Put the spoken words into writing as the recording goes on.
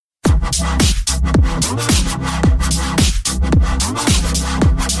Hello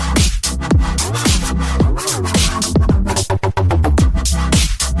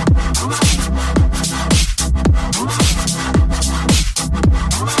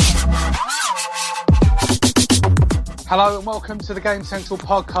and welcome to the Gamecentral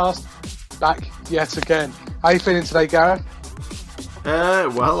podcast, back yet again. How are you feeling today, Gareth?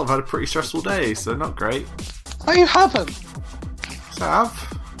 Well, I've had a pretty stressful day, so not great. No, you haven't. So I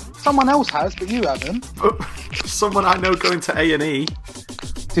have. Someone else has, but you haven't. Someone I know going to A&E.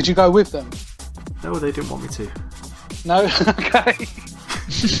 Did you go with them? No, they didn't want me to. No? Okay.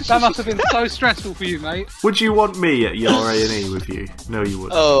 That must have been so stressful for you, mate. Would you want me at your A&E with you? No, you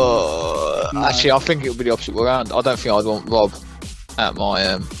wouldn't. No. Actually, I think it would be the opposite way around. I don't think I'd want Rob at my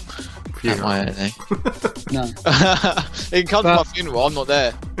A&E. No. He can come to my funeral, I'm not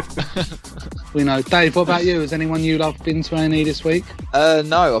there. We know. Dave, what about you? Has anyone you love been to A&E this week?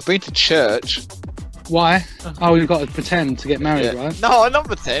 No, I've been to church. Why? Oh, you've got to pretend to get married, right? No, I don't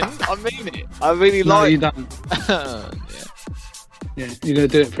pretend. I mean it. I really No, like. you don't. Yeah, you're going to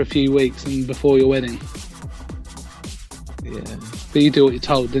do it for a few weeks and before your wedding. Yeah. But you do what you're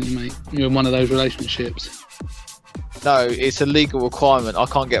told, didn't you, mate? You're in one of those relationships. No, it's a legal requirement. I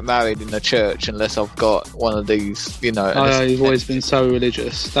can't get married in a church unless I've got one of these, you know. Oh, you've always been so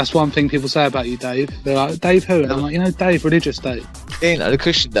religious. That's one thing people say about you, Dave. They're like, Dave who? And I'm like, Dave, religious Dave. You know, the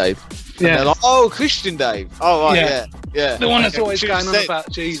Christian Dave. And yeah. they're like, oh, Christian Dave. Oh, right, yeah. The one that's always going on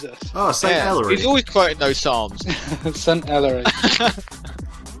about Jesus. Oh, St. Ellery. He's always quoting those psalms. St. Ellery.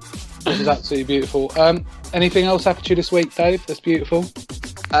 Which is absolutely beautiful. Anything else happened to you this week, Dave? That's beautiful.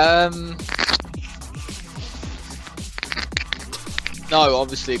 No,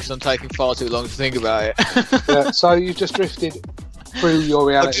 obviously, because I'm taking far too long to think about it. Yeah, so you've just drifted through your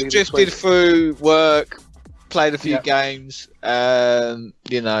reality. I just drifted through work, played a few games,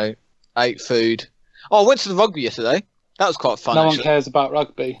 you know, ate food. Oh, I went to the rugby yesterday. That was quite fun. No one cares about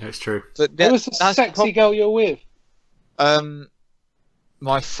rugby. It's true. Who was the sexy girl you're with?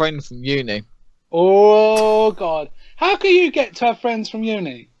 My friend from uni. Oh, God. How can you get to have friends from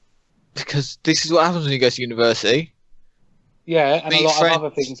uni? Because this is what happens when you go to university. Yeah, and meet a lot friends. of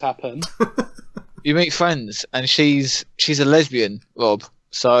other things happen. You meet friends, and she's a lesbian, Rob.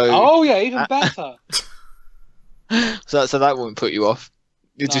 So. Oh yeah, even better. so that wouldn't put you off.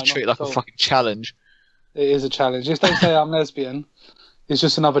 You just treat it like a fucking challenge. It is a challenge. If they say I'm lesbian, it's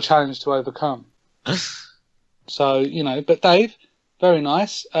just another challenge to overcome. So you know, but Dave, very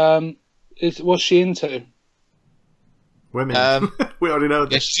nice. What's she into? Women. We already know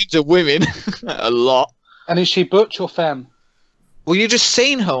this. Yeah, she's into women a lot. And is she butch or femme? Well, you just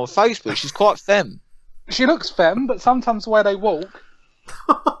seen her on Facebook. She's quite femme. She looks femme, but sometimes the way they walk.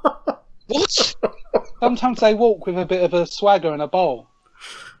 What? Sometimes they walk with a bit of a swagger and a bowl.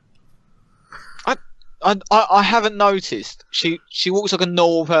 I haven't noticed. She walks like a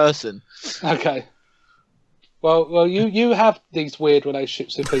normal person. Okay. Well, you have these weird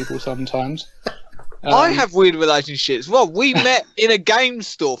relationships with people sometimes. I have weird relationships. Well, we met in a game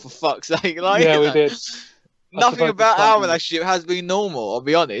store, for fuck's sake. Like, yeah, we did. Nothing about our relationship has been normal, I'll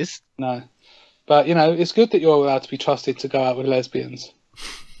be honest. No. But, you know, it's good that you're allowed to be trusted to go out with lesbians.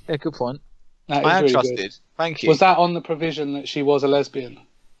 Yeah, good point. I am really trusted. Good. Thank you. Was that on the provision that she was a lesbian?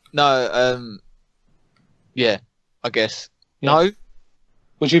 No, yeah, I guess. Yeah. No?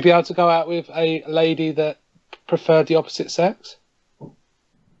 Would you be able to go out with a lady that preferred the opposite sex?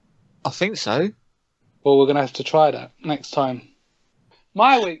 I think so. Well, we're going to have to try that next time.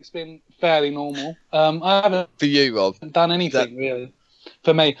 My week's been fairly normal. I haven't For you, Rob. done anything, really.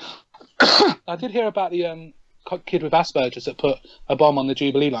 For me. I did hear about the kid with Asperger's that put a bomb on the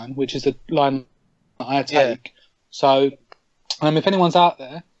Jubilee line, which is the line that I take. Yeah. So, if anyone's out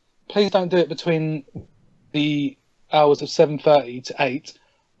there, please don't do it between the hours of 7:30 to 8,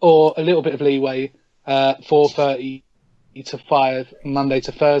 or a little bit of leeway, 4:30 to 5 Monday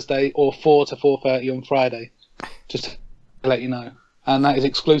to Thursday, or 4 to 4:30 on Friday. Just to let you know. And that is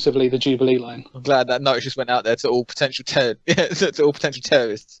exclusively the Jubilee line. I'm glad that notice just went out there to all potential to all potential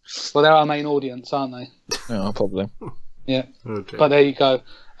terrorists. Well, they're our main audience, aren't they? Oh, probably. Yeah. Okay. But there you go.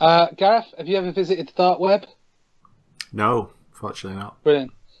 Gareth, have you ever visited the dark web? No, fortunately not.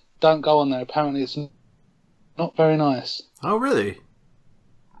 Brilliant. Don't go on there. Apparently it's not very nice. Oh, really?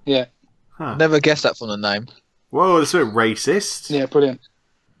 Yeah. Huh. Never guessed that from the name. Whoa, that's a bit racist. Yeah, brilliant.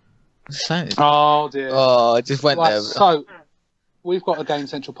 Oh, dear. Oh, I just went there. So, we've got a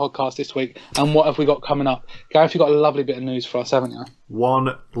Gamecentral podcast this week, and what have we got coming up? Gareth, you've got a lovely bit of news for us, haven't you?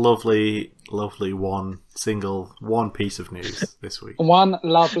 One lovely one piece of news this week. One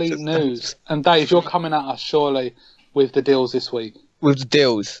lovely news. And Dave, you're coming at us, surely, with the deals this week. With the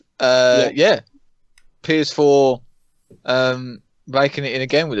deals. Yeah. PS4 raking it in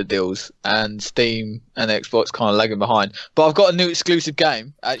again with the deals, and Steam and Xbox kind of lagging behind. But I've got a new exclusive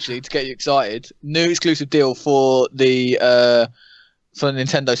game actually to get you excited. New exclusive deal for the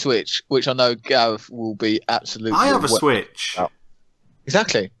Nintendo Switch, which I know Gav will be absolutely. I have a Switch. Oh.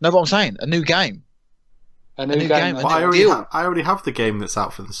 Exactly. No, but I'm saying a new game. A new game. But I already have the game that's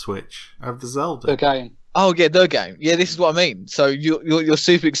out for the Switch. I have the Zelda. The game. Oh yeah, the game. Yeah, this is what I mean. So you're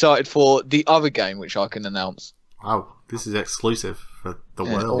super excited for the other game, which I can announce. Wow, this is exclusive for the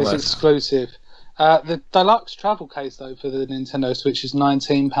world. It's exclusive. The deluxe travel case though for the Nintendo Switch is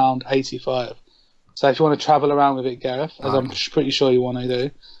 £19.85. So if you want to travel around with it, Gareth, as I'm pretty sure you want to do,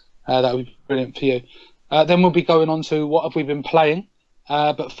 that would be brilliant for you. Then we'll be going on to what have we been playing.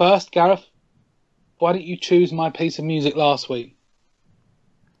 But first, Gareth, why didn't you choose my piece of music last week?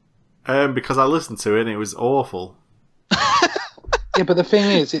 Because I listened to it and it was awful. Yeah, but the thing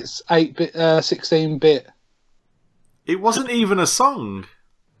is, it's 8-bit, 16-bit. It wasn't even a song.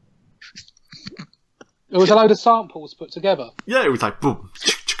 It was a load of samples put together. Yeah, it was like boom,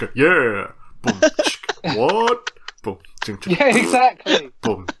 chicka, yeah, boom, chicka, what, boom, chicka, yeah, exactly.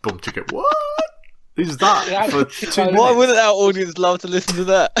 Boom, boom, chicka, what? Who's that? For 2 minutes? Why wouldn't our audience love to listen to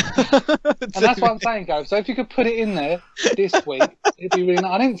that? And that's what I'm saying, Gareth. So if you could put it in there this week, it'd be really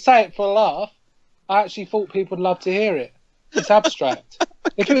nice. I didn't say it for a laugh. I actually thought people would love to hear it. It's abstract.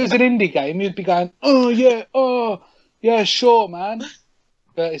 If it was an indie game, you'd be going, oh yeah, sure, man.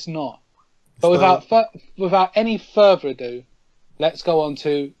 But it's not. But without any further ado, let's go on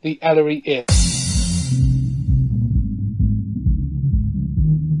to the Ellery It.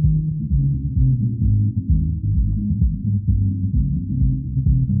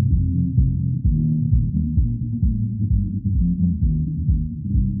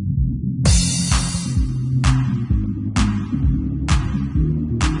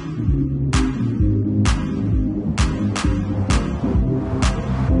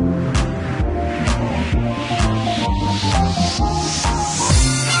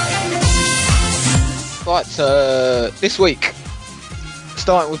 Right, this week,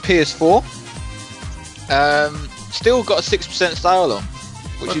 starting with PS4, still got a 6% sale on,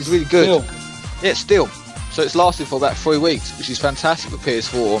 which is really good. Still. Yeah, still. So it's lasted for about 3 weeks, which is fantastic for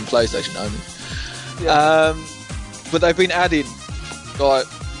PS4 on PlayStation only. Yeah. But they've been adding like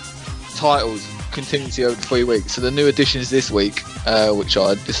titles continuously over 3 weeks. So the new additions this week, which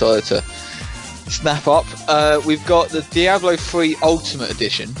I decided to snap up. We've got the Diablo 3 Ultimate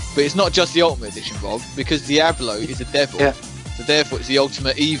Edition, but it's not just the Ultimate Edition, Rob, because Diablo is a devil. Yeah. So therefore it's the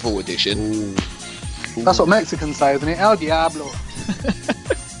Ultimate Evil Edition. Ooh. That's what Mexicans say, isn't it? El Diablo.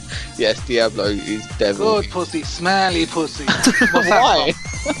 Yes, Diablo is devil. Good pussy, smelly pussy. Why?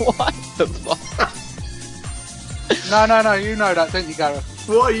 Why the fuck? No, you know that, don't you, Gareth?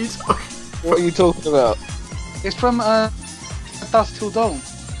 What are you talking? What are you talking about? It's from Dusk Till Dawn.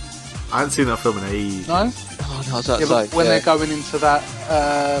 I haven't seen that film in ages. No? Oh, no, I was about to say, when they're going into that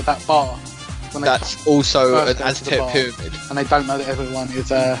bar. When that's also an Aztec pyramid. And they don't know that everyone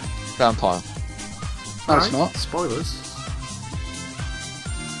is a vampire. No, it's not. Spoilers.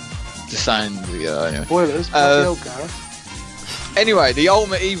 Just saying, anyway. Spoilers, Gareth. Anyway, the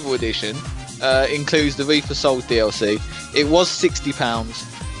Ultimate Evil Edition includes the Reaper Souls DLC. It was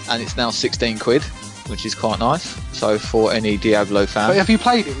 £60 and it's now 16 quid, which is quite nice. So for any Diablo fan. But have you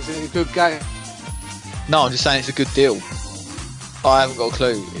played it? Is it a good game? No, I'm just saying it's a good deal. I haven't got a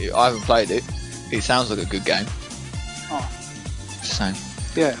clue. I haven't played it. It sounds like a good game. Oh. Just saying.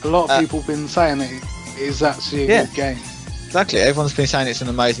 Yeah, a lot of people have been saying that it is actually a good game. Exactly. Everyone's been saying it's an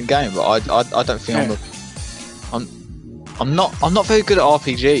amazing game, but I don't think I'm not very good at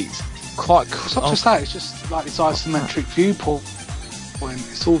RPGs. It's not just that. It's just like this isometric viewpoint.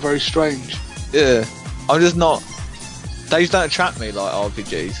 It's all very strange. Yeah, I'm just not. They don't attract me like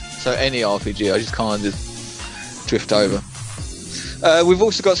RPGs. So any RPG, I just kind of just drift over. We've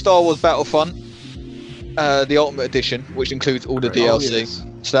also got Star Wars Battlefront, the Ultimate Edition, which includes all the DLC. Yes.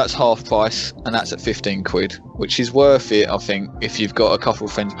 So that's half price, and that's at 15 quid, which is worth it, I think, if you've got a couple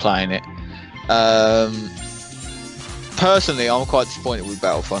of friends playing it. Personally, I'm quite disappointed with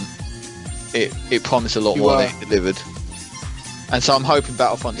Battlefront. It promised a lot more than it delivered. And so I'm hoping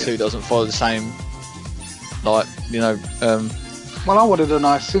Battlefront 2 doesn't follow the same, like, well, I wanted a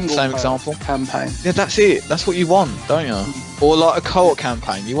nice single example campaign. Yeah, that's it. That's what you want, don't you? Or like a co-op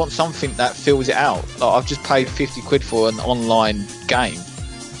campaign. You want something that fills it out. Like, I've just paid 50 quid for an online game,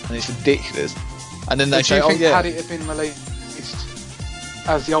 and it's ridiculous. And then they say, had it been released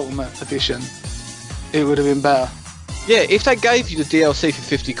as the Ultimate Edition, it would have been better. Yeah, if they gave you the DLC for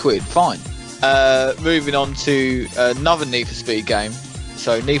 50 quid, fine. Moving on to another Need for Speed game.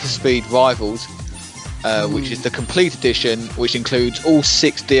 So Need for Speed Rivals. which is the complete edition, which includes all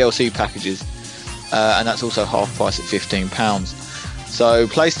 6 DLC packages, and that's also half price at £15. So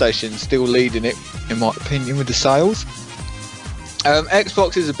PlayStation's still leading it, in my opinion, with the sales.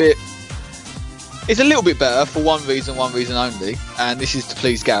 Xbox is it's a little bit better for one reason only, and this is to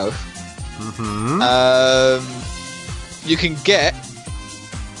please Gareth. You can get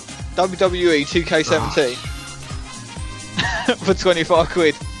WWE 2K17 for 25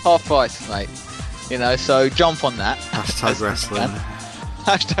 quid, half price, mate. You know, so jump on that. Hashtag wrestling.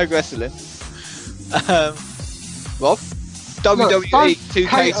 Hashtag wrestling. Rob? WWE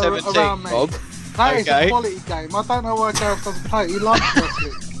 2K17, Rob. That is a quality game. I don't know why Gareth doesn't play it. He loves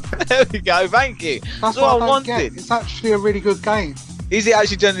wrestling. There we go, thank you. That's what I wanted. Get. It's actually a really good game. Is it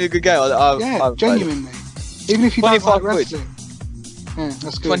actually genuinely a good game? Yeah, genuinely. Even if you don't like wrestling. Yeah,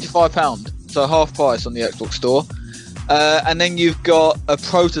 that's good. £25, so half price on the Xbox store. And then you've got a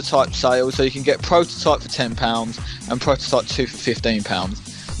prototype sale, so you can get prototype for £10 and prototype 2 for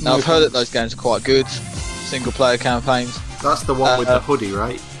 £15. Now, I've heard that those games are quite good, single player campaigns. That's the one with the hoodie,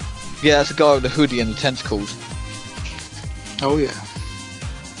 right? Yeah, that's the guy with the hoodie and the tentacles. Oh, yeah.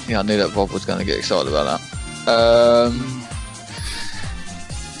 Yeah, I knew that Rob was going to get excited about that.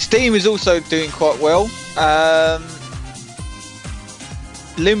 Steam is also doing quite well.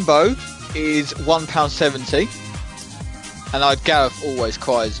 Limbo is £1.70. And Gareth always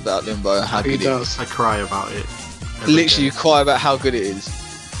cries about Limbo and how good it is. I cry about it. Literally, you cry about how good it is.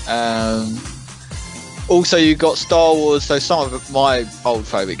 Also, you've got Star Wars, so some of my old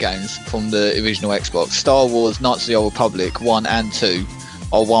favourite games from the original Xbox. Star Wars Knights of the Old Republic 1 and 2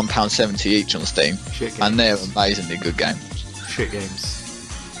 are £1.70 each on Steam. And they're amazingly good games. Shit games.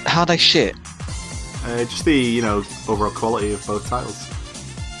 How are they shit? Just the, overall quality of both titles.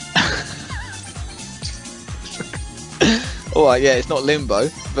 Alright, yeah, it's not Limbo,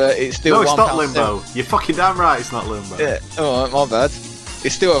 but it's still No, it's not Limbo. You're fucking damn right it's not Limbo. Yeah, alright, my bad.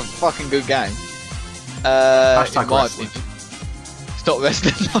 It's still a fucking good game. Hashtag in my wrestling. opinion. It's not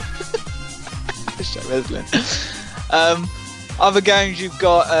wrestling. Hashtag wrestling. Other games, you've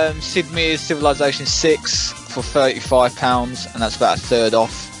got Sid Meier's Civilization 6 for £35, and that's about a third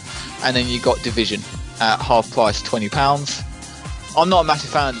off. And then you've got Division at half price, £20. I'm not a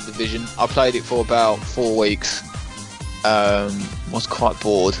massive fan of Division. I played it for about 4 weeks. Was quite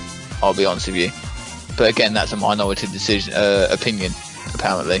bored, I'll be honest with you. But again, that's a minority opinion,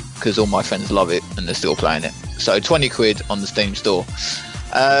 apparently, because all my friends love it and they're still playing it. So 20 quid on the Steam store.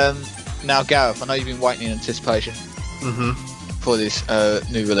 Now, Gareth, I know you've been waiting in anticipation for this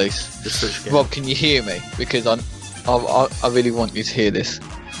new release. Rob, can you hear me? Because I really want you to hear this.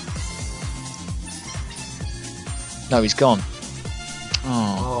 No, he's gone.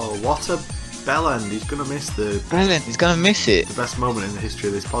 Oh, what a bellend. He's going to miss He's going to miss it. The best moment in the history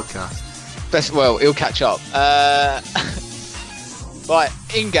of this podcast. Well, he'll catch up. Right,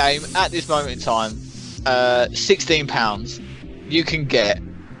 in-game, at this moment in time, £16, you can get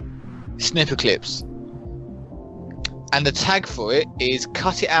snipper clips. And the tag for it is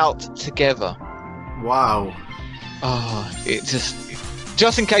cut it out together. Wow. Oh, it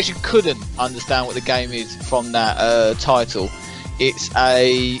just in case you couldn't understand what the game is from that title, it's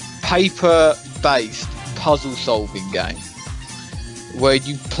a paper-based puzzle-solving game where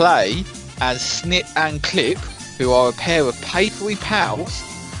you play as Snip and Clip, who are a pair of papery pals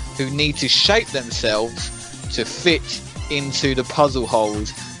who need to shape themselves to fit into the puzzle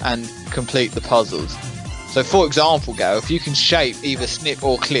holes and complete the puzzles. So, for example, Gareth, you can shape either Snip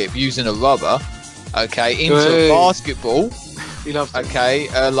or Clip using a rubber, okay, into a basketball. He loves it. Okay,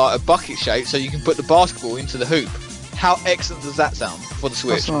 like a bucket shape, so you can put the basketball into the hoop. How excellent does that sound for the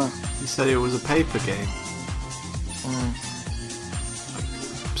Switch? You said it was a paper game.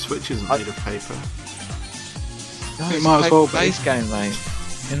 Switch isn't made of paper. No, it might as well be. Base game, mate.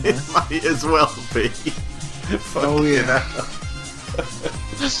 It might as well be. Oh yeah.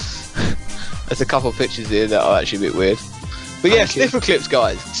 There's a couple of pictures here that are actually a bit weird. But yeah, sniffer clips,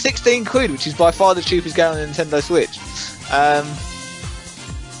 guys. 16 quid, which is by far the cheapest game on the Nintendo Switch.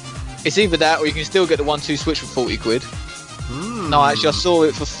 It's either that or you can still get the 1-2 Switch for 40 quid. No, actually I saw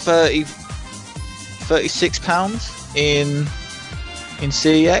it for £36 in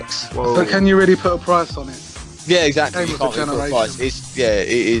CEX. Whoa. But can you really put a price on it? Yeah, exactly. Game You of can't the really put a generation. price.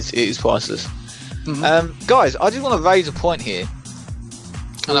 It is priceless. Guys, I just want to raise a point here.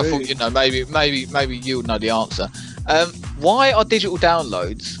 And I thought, maybe you would know the answer. Why are digital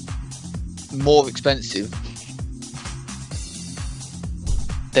downloads more expensive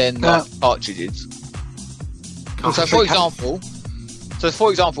than cartridges? So, for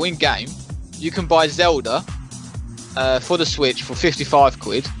example, in game, you can buy Zelda for the Switch for 55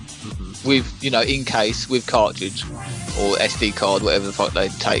 quid, with, in case, with cartridge or SD card, whatever the fuck they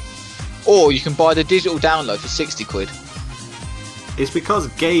take. Or you can buy the digital download for 60 quid. It's because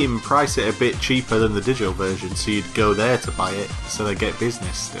Game price it a bit cheaper than the digital version, so you'd go there to buy it, so they get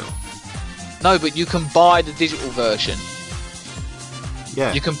business still. No, but you can buy the digital version.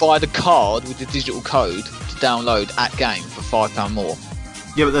 Yeah. You can buy the card with the digital code to download at Game for £5 more.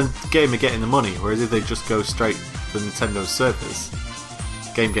 Yeah, but then Game are getting the money, whereas if they just go straight to Nintendo's servers,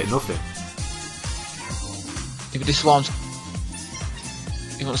 Game get nothing. Yeah, but this is why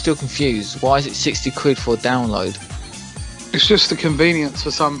I'm still confused. Why is it 60 quid for a download? It's just the convenience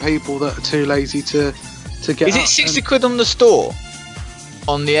for some people that are too lazy to get. Is it 60 quid on the store?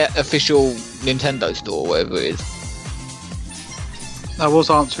 On the official Nintendo store, whatever it is? I was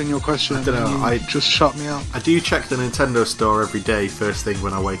answering your question. I don't know. I just shut me up. I do check the Nintendo store every day, first thing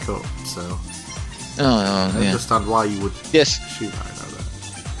when I wake up. So I understand why you would. Yes. Shoot, I know that.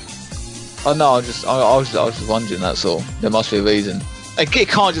 Oh no, I was just wondering. That's all. There must be a reason. It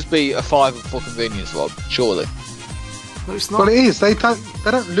can't just be a £5 for convenience, Rob. Surely. No, it's not. Well, it is. They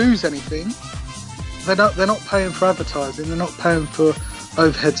don't lose anything. They're not paying for advertising. They're not paying for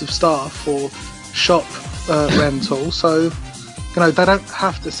overheads of staff or shop rental. So, they don't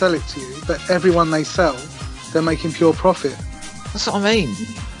have to sell it to you. But everyone they sell, they're making pure profit. That's what I mean.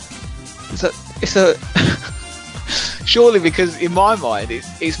 It's a surely, because in my mind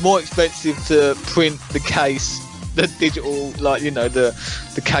it's more expensive to print the case, the digital,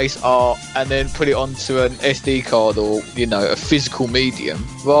 the case art, and then put it onto an SD card or a physical medium,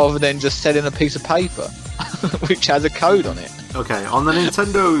 rather than just selling a piece of paper which has a code on it. Okay, on the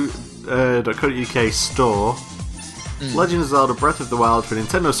Nintendo.co.uk store, Legend of Zelda Breath of the Wild for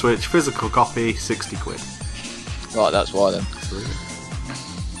Nintendo Switch, physical copy, 60 quid. Right, that's why then.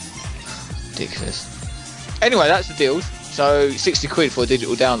 Ridiculous. Anyway, that's the deals. So 60 quid for a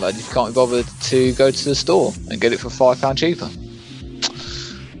digital download if you can't be bothered to go to the store and get it for £5 cheaper.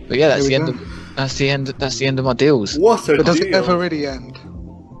 But yeah, that's the end of my deals. What a But does deal. it ever really end?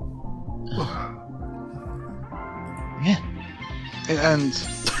 Yeah. It ends.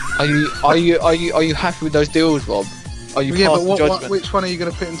 Are you happy with those deals, Rob? Are you Yeah, past but the judgment? which one are you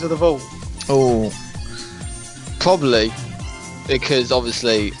going to put into the vault? Oh, probably because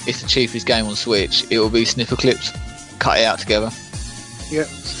obviously it's the cheapest game on Switch. It will be snipper clips, cut it out together. Yeah,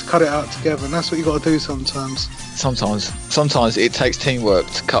 just cut it out together, and that's what you got to do sometimes. Sometimes it takes teamwork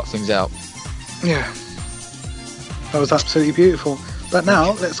to cut things out. Yeah, that was absolutely beautiful. But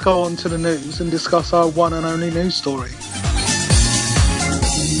now let's go on to the news and discuss our one and only news story.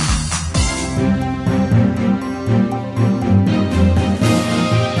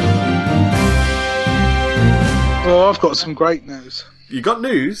 Well, I've got some great news. You got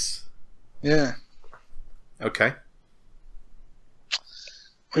news? Yeah. Okay.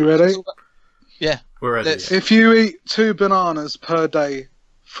 We ready? Yeah. We're ready. If you eat 2 bananas per day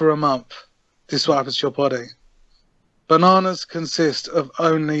for a month, this is what happens to your body. Bananas consist of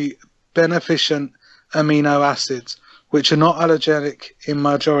only beneficent amino acids, which are not allergenic in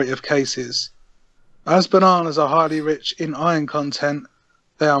majority of cases. As bananas are highly rich in iron content,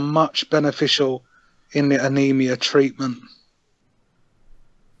 they are much beneficial in the anemia treatment.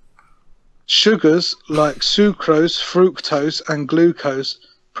 Sugars like sucrose, fructose and glucose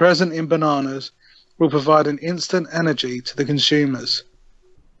present in bananas will provide an instant energy to the consumers.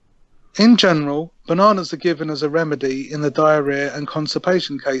 In general, bananas are given as a remedy in the diarrhea and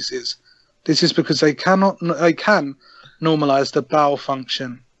constipation cases. This is because they can normalise the bowel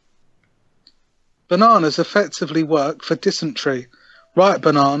function. Bananas effectively work for dysentery. Ripe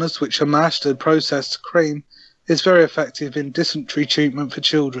bananas, which are mashed and processed to cream, is very effective in dysentery treatment for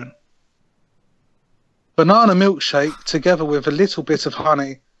children. Banana milkshake, together with a little bit of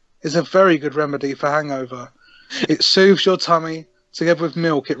honey, is a very good remedy for hangover. It soothes your tummy. Together with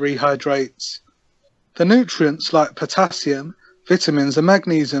milk, it rehydrates. The nutrients like potassium, vitamins and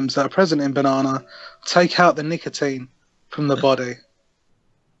magnesiums that are present in banana take out the nicotine from the body.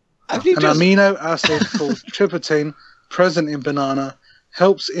 An amino acid called tryptophan present in banana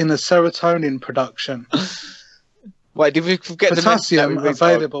helps in the serotonin production. Wait, did we forget potassium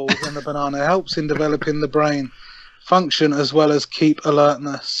available in the banana helps in developing the brain function as well as keep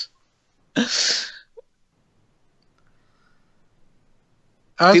alertness.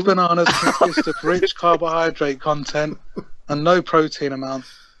 As bananas consist of rich carbohydrate content and low protein amount,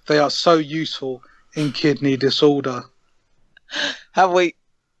 they are so useful in kidney disorder.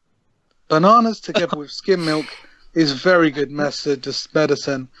 Bananas together with skim milk is very good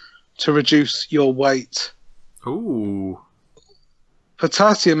medicine to reduce your weight. Ooh.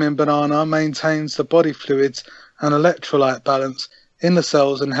 Potassium in banana maintains the body fluids and electrolyte balance in the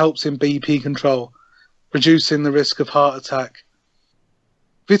cells and helps in BP control, reducing the risk of heart attack.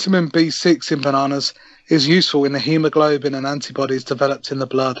 Vitamin B6 in bananas is useful in the hemoglobin and antibodies developed in the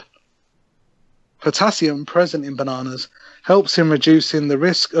blood. Potassium present in bananas helps in reducing the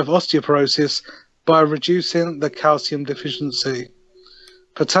risk of osteoporosis by reducing the calcium deficiency.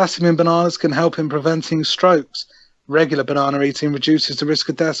 Potassium in bananas can help in preventing strokes. Regular banana eating reduces the risk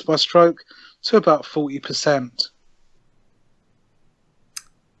of death by stroke to about 40%.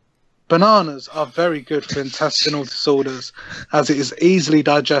 Bananas are very good for intestinal disorders as it is easily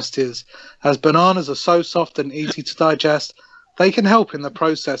digested. As bananas are so soft and easy to digest, they can help in the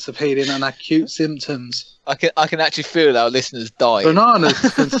process of healing and acute symptoms. I can actually feel our listeners dying. Bananas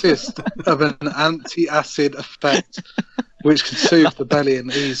consist of an anti-acid effect, which can soothe the belly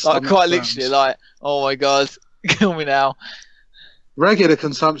and ease Like stomach quite cramps. literally, like, oh my god, kill me now. Regular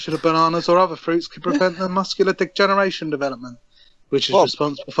consumption of bananas or other fruits can prevent the muscular degeneration development, which is Rob.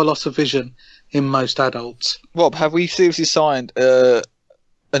 responsible for loss of vision in most adults. Rob, have we seriously signed an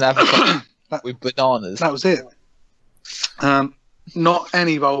advertisement with bananas? That was it. Not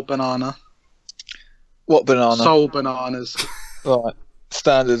any old banana. What banana? Soul bananas. Right,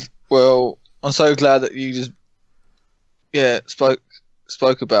 standard. Well, I'm so glad that you just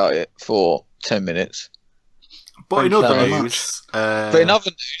spoke about it for 10 minutes. But in Thank you other very news, But in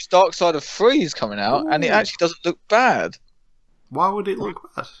other news, Dark Side of 3 is coming out, and it actually doesn't look bad. why would it look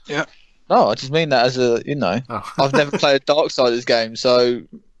bad? Yeah. No, I just mean that as a, Oh. I've never played a Darksiders game, so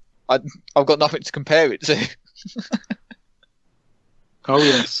I've got nothing to compare it to. Oh,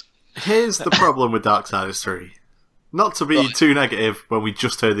 yes. Here's the problem with Darksiders 3. Not to be Right. too negative when we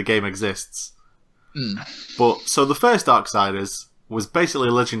just heard the game exists. Mm. But, so the first Darksiders was basically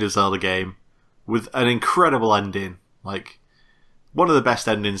a Legend of Zelda game with an incredible ending. Like, one of the best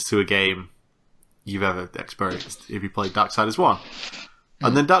endings to a game you've ever experienced if you played Darksiders 1.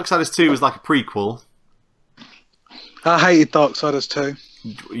 And then Darksiders 2 was like a prequel. I hated Darksiders 2.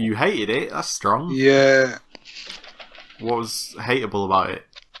 You hated it? That's strong. Yeah. What was hateable about it?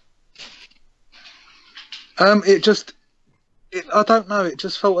 I don't know, it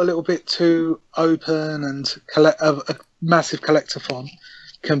just felt a little bit too open and a massive collectathon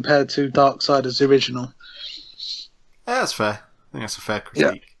compared to Darksiders original. Yeah, that's fair. I think that's a fair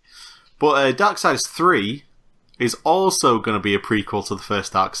critique. Yeah. But Darksiders 3 is also going to be a prequel to the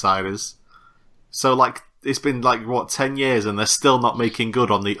first Darksiders. So, like, it's been, 10 years and they're still not making good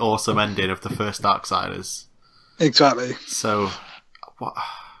on the awesome ending of the first Darksiders. Exactly. So, what?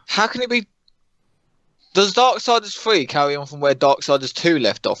 How can it be? Does Darksiders 3 carry on from where Darksiders 2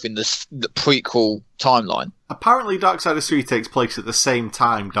 left off in the prequel timeline? Apparently, Darksiders 3 takes place at the same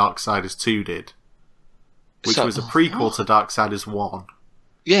time Darksiders 2 did, which was a prequel to Darksiders 1.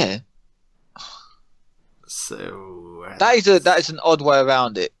 Yeah. So that is an odd way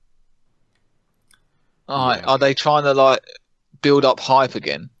around it. Alright, are they trying to build up hype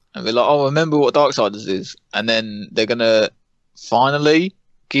again? And be like, oh, remember what Darksiders is, and then they're gonna finally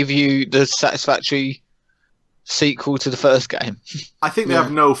give you the satisfactory sequel to the first game. I think they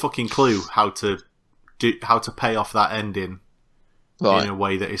have no fucking clue how to pay off that ending in a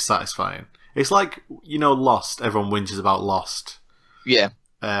way that is satisfying. It's like, Lost. Everyone whinges about Lost. Yeah.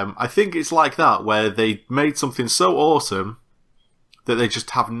 I think it's like that, where they made something so awesome that they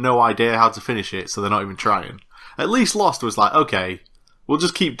just have no idea how to finish it, so they're not even trying. At least Lost was like, okay, we'll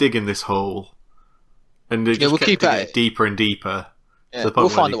just keep digging this hole, and they just kept digging it deeper and deeper to the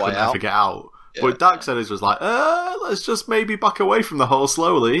point where they couldn't ever get out. Yeah. But Darksiders was like, let's just maybe back away from the hole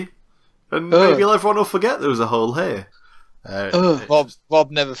slowly, and maybe everyone will forget there was a hole here. Rob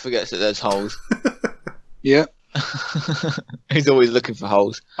never forgets that there's holes. Yeah. He's always looking for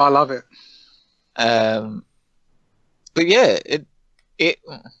holes. I love it. But yeah, it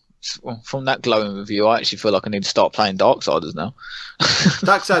from that glowing review, I actually feel like I need to start playing Darksiders now.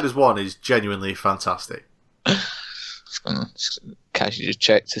 Darksiders 1 is genuinely fantastic. Casually just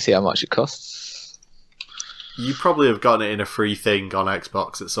check to see how much it costs. You probably have gotten it in a free thing on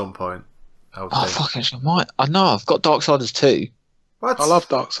Xbox at some point. Fuck, actually, I might. I know, I've got Darksiders 2. What? I love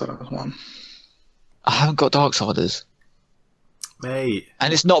Darksiders 1. I haven't got Darksiders. Mate.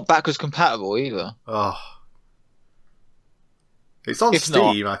 And it's not backwards compatible either. Oh. It's on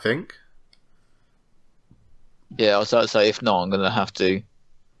Steam, I think. Yeah, I was about to say, if not, I'm just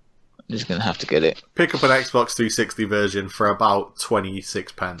going to have to get it. Pick up an Xbox 360 version for about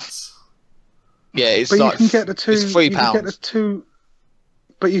 26 pence. Yeah, it's but like... you can get the two... It's £3.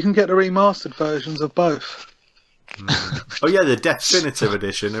 But you can get the remastered versions of both. Oh yeah, the definitive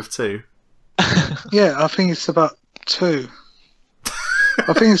edition of 2. Yeah, I think it's about 2.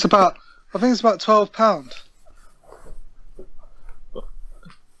 I think it's about £12.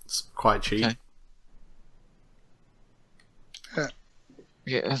 quite cheap. Okay.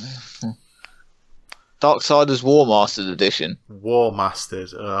 Yeah. Darksiders War Masters Edition. War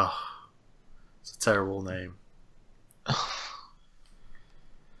Masters. Ugh. It's a terrible name.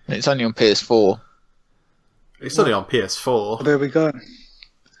 It's only on PS4. It's only on PS4. There we go.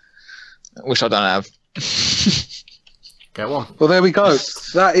 Which I don't have. Get one. Well, there we go.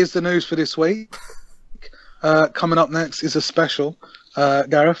 That is the news for this week. Coming up next is a special,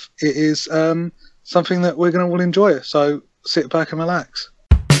 Gareth. It is something that we're going to all enjoy. So sit back and relax.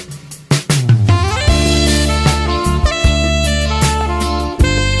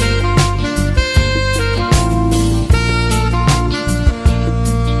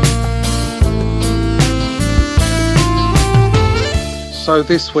 So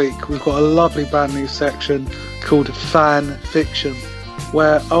this week we've got a lovely brand new section called Fan Fiction,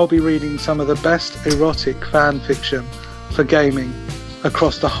 where I'll be reading some of the best erotic fan fiction for gaming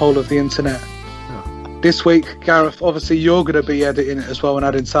across the whole of the internet. Oh. This week, Gareth, obviously you're going to be editing it as well and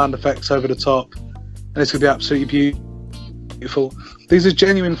adding sound effects over the top, and it's going to be absolutely beautiful. These are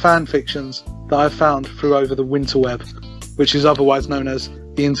genuine fan fictions that I've found through over the winterweb, which is otherwise known as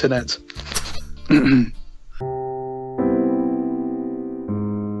the internet.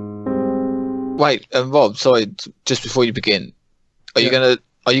 Wait, Rob, sorry, just before you begin, are you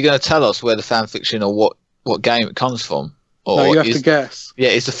gonna tell us where the fan fiction or what game it comes from? Or No, you have to guess. Yeah,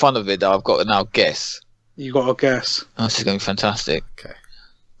 it's the fun of it that I've got to now guess. You got to guess. Oh, this is going to be fantastic. Okay.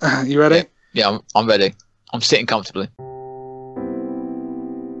 You ready? Yeah, I'm ready. I'm sitting comfortably.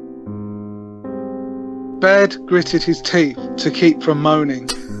 Baird gritted his teeth to keep from moaning.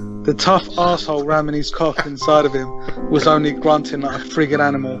 The tough arsehole ramming his cock inside of him was only grunting like a friggin'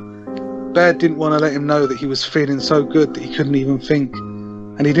 animal. Baird didn't want to let him know that he was feeling so good that he couldn't even think,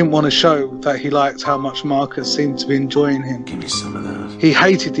 and he didn't want to show that he liked how much Marcus seemed to be enjoying him. Give me some of that. He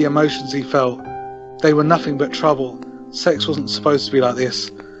hated the emotions he felt. They were nothing but trouble. Sex wasn't supposed to be like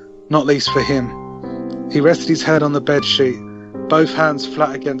this, not least for him. He rested his head on the bed sheet, both hands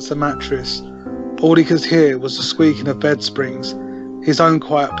flat against the mattress. All he could hear was the squeaking of bed springs, his own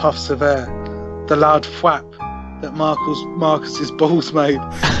quiet puffs of air, the loud thwap that Marcus's balls made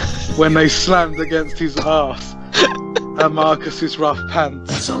when they slammed against his arse and Marcus's rough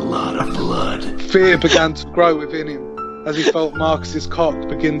pants. That's a lot of blood. Fear began to grow within him as he felt Marcus's cock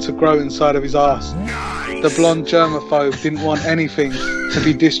begin to grow inside of his arse. Nice. The blonde germaphobe didn't want anything to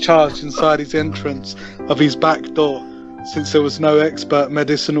be discharged inside his entrance of his back door, since there was no expert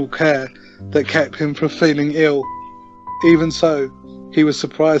medicinal care that kept him from feeling ill. Even so, he was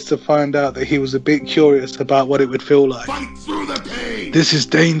surprised to find out that he was a bit curious about what it would feel like. Fight through the pain. This is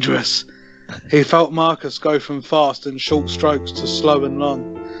dangerous. He felt Marcus go from fast and short strokes to slow and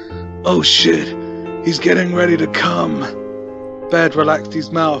long. Oh shit, he's getting ready to come. Baird relaxed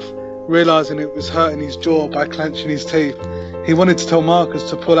his mouth, realising it was hurting his jaw by clenching his teeth. He wanted to tell Marcus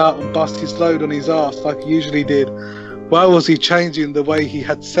to pull out and bust his load on his arse like he usually did. Why was he changing the way he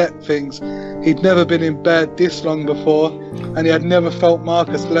had set things? He'd never been in bed this long before, and he had never felt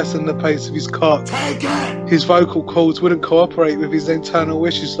Marcus lessen the pace of his cock. Take it. His vocal cords wouldn't cooperate with his internal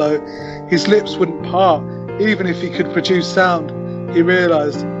wishes though. His lips wouldn't part, even if he could produce sound. He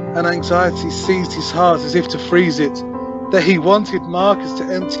realised, and anxiety seized his heart as if to freeze it, that he wanted Marcus to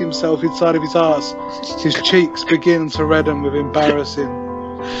empty himself inside of his arse. His cheeks began to redden with embarrassing.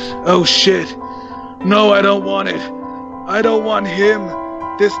 Oh shit. No, I don't want it. I don't want him.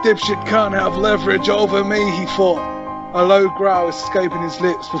 This dipshit can't have leverage over me, he thought. A low growl escaping his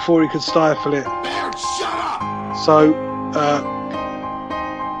lips before he could stifle it. Baird, shut up. So,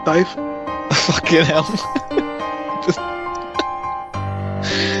 Dave? Fucking hell.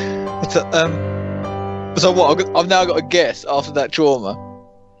 So what? I've now got to guess after that trauma.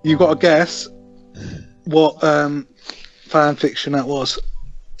 You got to guess what fan fiction that was.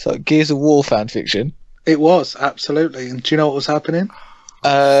 So Gears of War fan fiction. It was, absolutely. And do you know what was happening?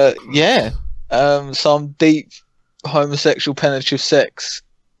 Yeah. Some deep homosexual penetrative sex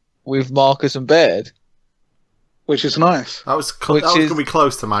with Marcus and Baird. Which is nice. That was going to be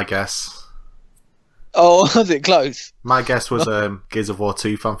close to my guess. Oh, was it close? My guess was Gears of War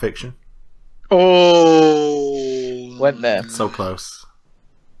 2 fanfiction. Oh. Went there. So close.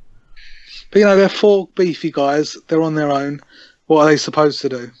 But you know, they're four beefy guys. They're on their own. What are they supposed to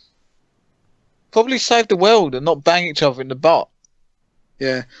do? Probably save the world and not bang each other in the butt.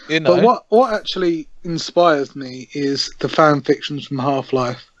 Yeah. You know. But what actually inspires me is the fan fictions from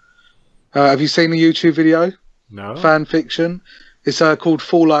Half-Life. Have you seen the YouTube video? No. Fan fiction. It's called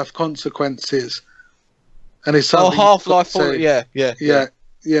Full Life Consequences. And it's Half-Life 4. Yeah. Yeah,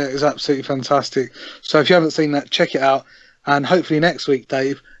 it's absolutely fantastic. So if you haven't seen that, check it out. And hopefully next week,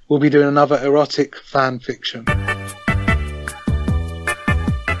 Dave, we'll be doing another erotic fan fiction.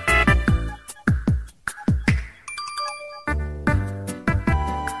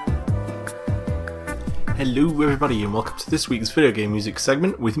 Hello everybody and welcome to this week's video game music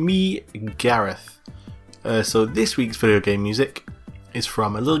segment with me, Gareth. So this week's video game music is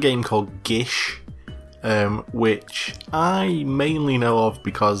from a little game called Gish, which I mainly know of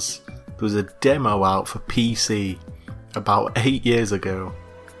because there was a demo out for PC about 8 years ago,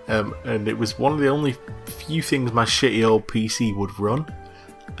 and it was one of the only few things my shitty old PC would run,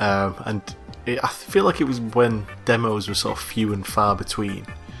 I feel like it was when demos were sort of few and far between.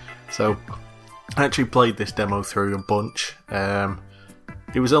 So I actually played this demo through a bunch.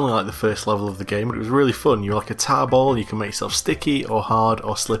 It was only like the first level of the game, but it was really fun. You're like a tar ball, you can make yourself sticky or hard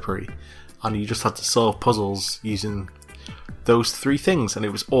or slippery, and you just had to solve puzzles using those three things, and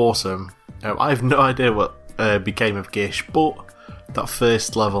it was awesome. I have no idea what became of Gish, but that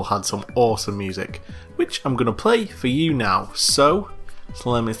first level had some awesome music, which I'm going to play for you now. So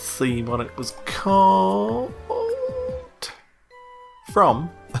let me see what it was called. From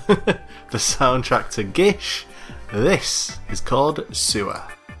the soundtrack to Gish, this is called Sewer.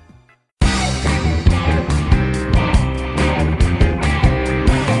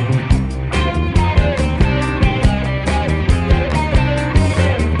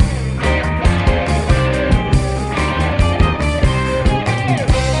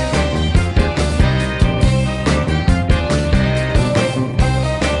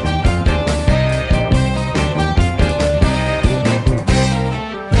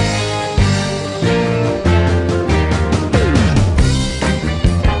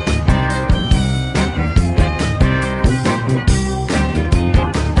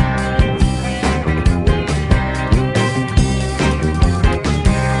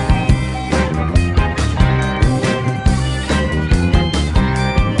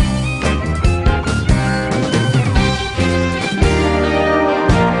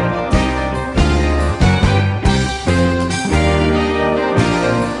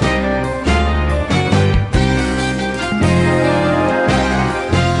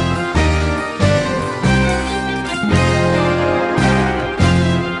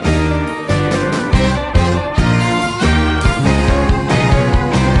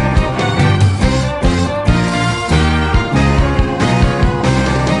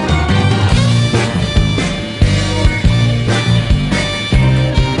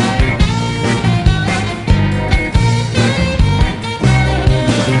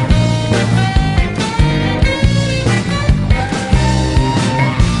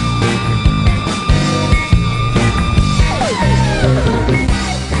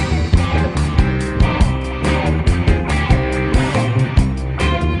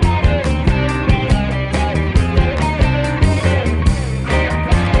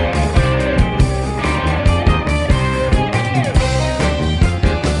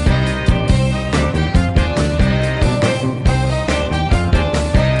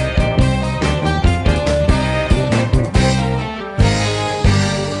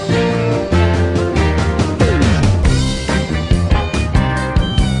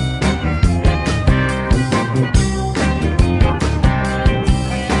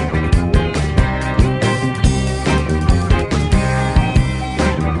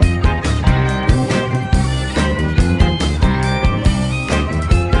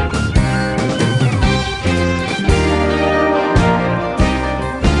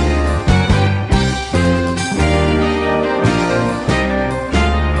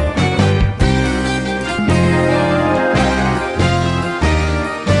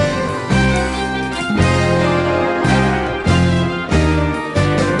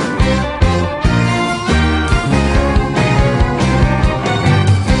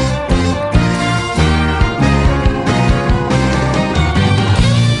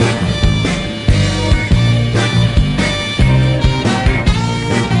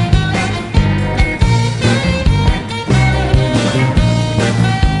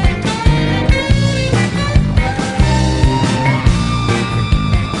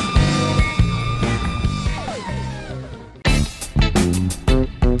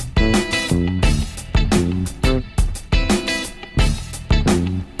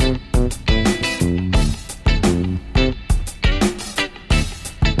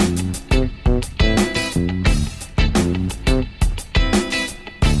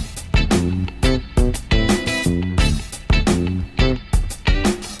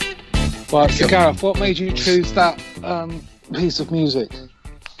 Right, so Gareth, what made you choose that piece of music?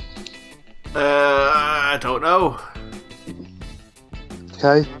 I don't know.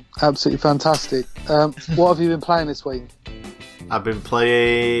 Okay, absolutely fantastic. What have you been playing this week? I've been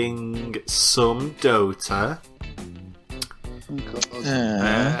playing some Dota.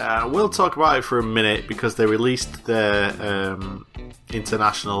 We'll talk about it for a minute because they released their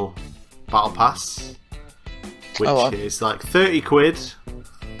international battle pass, which is like 30 quid,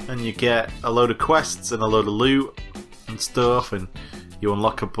 and you get a load of quests and a load of loot and stuff, and you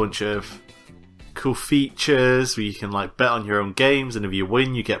unlock a bunch of cool features where you can like bet on your own games, and if you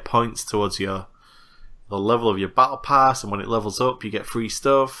win you get points towards the level of your battle pass, and when it levels up you get free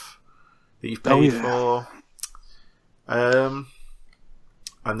stuff that you've paid for.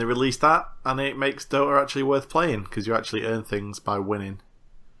 And they released that, and it makes Dota actually worth playing because you actually earn things by winning.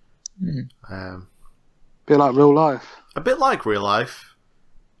 Bit like real life. A bit like real life.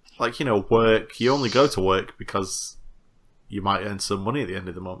 Like, you know, work. You only go to work because you might earn some money at the end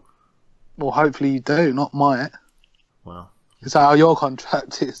of the month. Well, hopefully you do, not might. Well, is that how your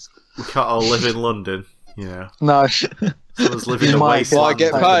contract is? We can't all live in London, you know. No. Someone's living in the wasteland.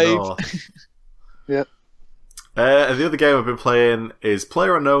 Get paid. Yep. And the other game I've been playing is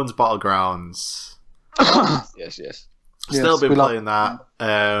PlayerUnknown's Battlegrounds. Yes. Still been playing that.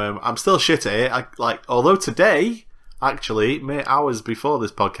 I'm still shit at it. Although today, actually, mere hours before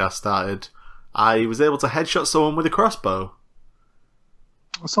this podcast started, I was able to headshot someone with a crossbow.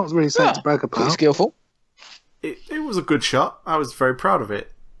 That's not really something to brag about. Pretty skillful. It was a good shot. I was very proud of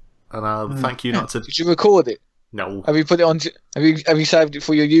it, and thank you not to. Did you record it? No. Have you put it on? Have you saved it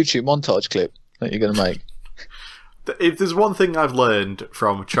for your YouTube montage clip that you're going to make? If there's one thing I've learned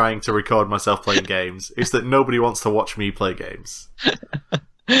from trying to record myself playing games, it's that nobody wants to watch me play games.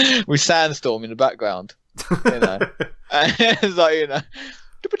 With Sandstorm in the background, you know. It's like, you know,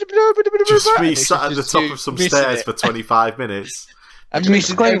 just me sat at the top of some stairs for 25 minutes. And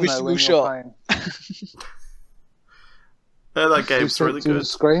missing every single shot. That game's really good.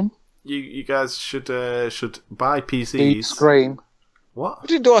 Scream? You guys should buy PCs. Deep Scream. What?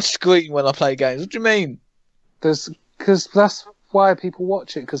 What do I scream when I play games? What do you mean? Because that's why people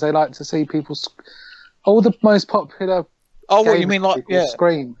watch it, because they like to see people. All the most popular. Oh, what you mean, like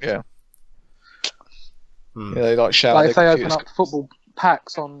scream? Yeah. Yeah, they like shout. Like if they open up football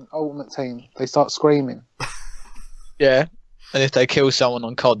packs on Ultimate Team, they start screaming. Yeah, and if they kill someone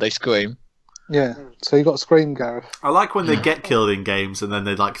on COD, they scream. Yeah, so you got to scream, Gareth. I like when they get killed in games and then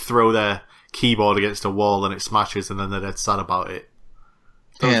they like throw their keyboard against a wall and it smashes, and then they're dead sad about it.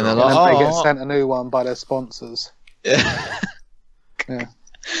 Yeah, and then they get sent a new one by their sponsors. Yeah. Yeah.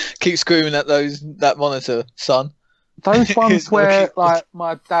 Keep screaming at that monitor, son. Those ones where like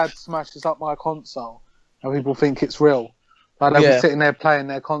my dad smashes up my console and people think it's real. Like they'll be sitting there playing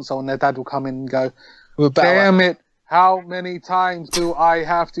their console and their dad will come in and go, "Damn it, how many times do I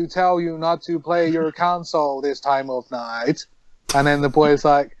have to tell you not to play your console this time of night?" And then the boy's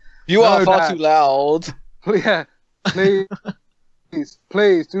like, "You are far Dad. too loud." Yeah,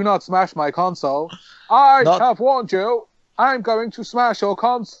 please do not smash my console. I have warned you. I'm going to smash your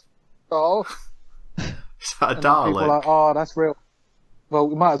console. Is that a and Dalek? people are like, "Oh, that's real." Well,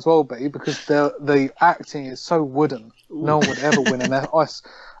 it might as well be, because the acting is so wooden. Ooh. No one would ever win an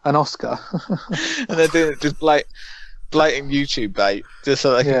Oscar. And they're doing just blatant YouTube bait, just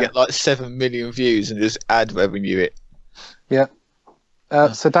so they can get like 7 million views and just ad revenue it. Yeah.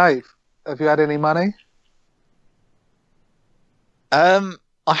 So Dave, have you had any money? I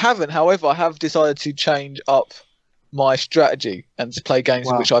haven't. However, I have decided to change up my strategy and to play games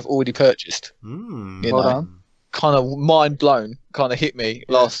which I've already purchased. Well done. Kind of mind blown. Kind of hit me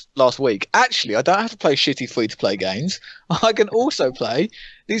last week. Actually, I don't have to play shitty free-to-play games. I can also play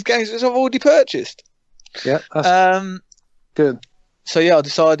these games which I've already purchased. Yeah, that's good. So yeah, I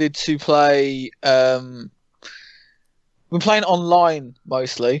decided to play. We're playing online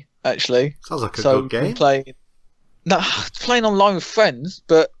mostly, actually. Sounds like a good game. Playing online with friends,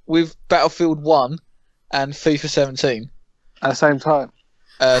 but with Battlefield 1 and FIFA 17 at the same time.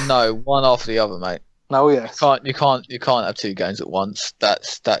 No, one after the other, mate. Oh yes. You can't have two games at once.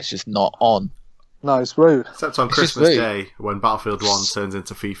 That's just not on. No, it's rude. Except on Christmas Day when Battlefield 1 turns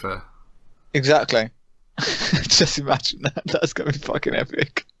into FIFA. Exactly. Just imagine that. That's going to be fucking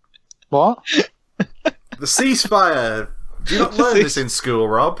epic. What? The ceasefire. Do you not learn this in school,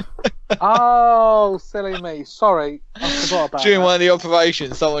 Rob? Oh, silly me. Sorry, I forgot about During one of the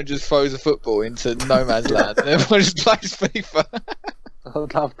operations, someone just throws a football into no man's land and everyone just plays FIFA. I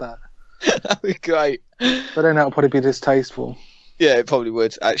would love that. That'd be great. But then that would probably be distasteful. Yeah, it probably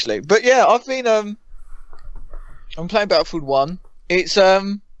would, actually. But yeah, I've been I'm playing Battlefield 1. It's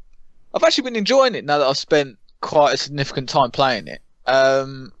I've actually been enjoying it now that I've spent quite a significant time playing it.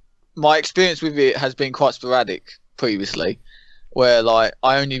 My experience with it has been quite sporadic previously, where like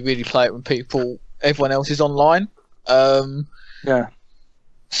I only really play it when everyone else is online. Yeah.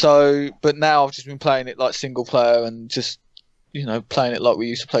 So, but now I've just been playing it like single player and just, playing it like we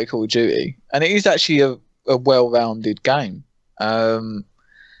used to play Call of Duty. And it is actually a well-rounded game. The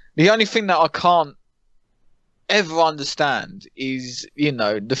only thing that I can't ever understand is,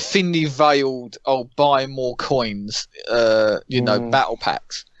 the thinly veiled, buy more coins, battle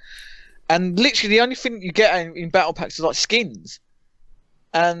packs. And literally the only thing you get in battle packs is like skins.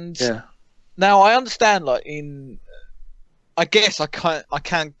 And now I understand, like I guess I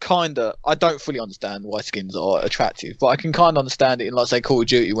don't fully understand why skins are attractive, but I can kind of understand it in, like, say, Call of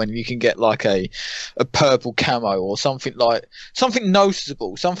Duty, when you can get like a purple camo or something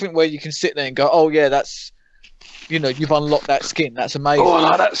noticeable, something where you can sit there and go, oh yeah, that's, you've unlocked that skin, that's amazing. Oh, I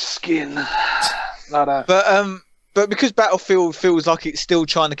like that skin. Like that. But because Battlefield feels like it's still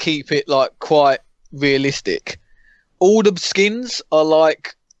trying to keep it like quite realistic, all the skins are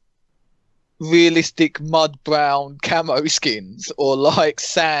like realistic mud brown camo skins or like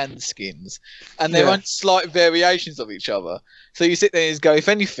sand skins, and they're on slight variations of each other. So you sit there and go, if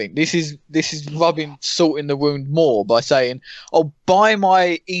anything, this is rubbing salt in the wound more by saying, oh, buy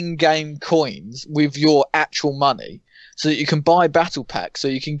my in-game coins with your actual money so that you can buy battle packs, so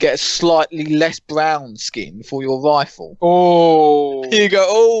you can get a slightly less brown skin for your rifle. Oh, you go,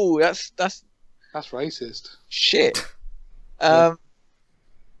 oh, that's racist. Shit. Why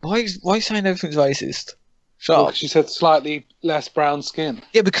are you saying everything's racist? Shut up. She said slightly less brown skin.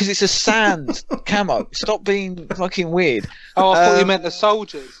 Yeah, because it's a sand camo. Stop being fucking weird. Oh, I thought you meant the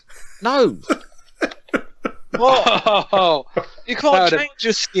soldiers. No. What? Oh, you can't change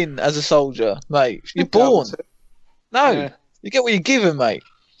your skin as a soldier, mate. You're born. No. Yeah. You get what you're given, mate.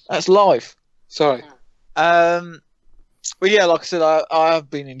 That's life. Sorry. But yeah, like I said, I have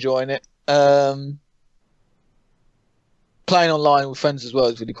been enjoying it. Playing online with friends as well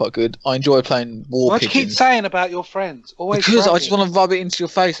is really quite good. I enjoy playing War Pigeons. What do you keep saying about your friends? Always because I just want to rub it into your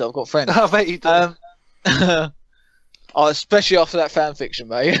face that I've got friends. I bet you do. Especially after that fan fiction,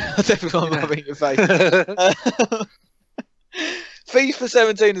 mate. I definitely want to rub it in your face. FIFA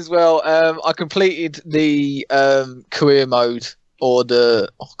 17 as well. I completed the career mode, or the...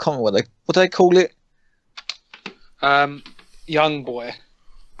 I can't remember what do they call it? Young boy.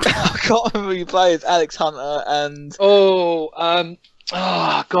 I can't remember who you play. It's Alex Hunter and... Oh,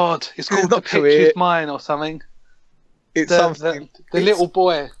 God. It's called The Pitch Is Mine or something. It's something. The little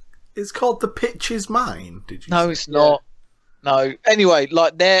boy. It's called The Pitch Is Mine, did you say? No, it's not. No. Anyway,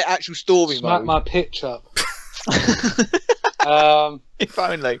 like their actual story Smack mode. my pitch up. If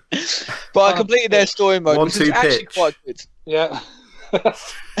only. But I completed their story mode, which is actually quite good. Yeah.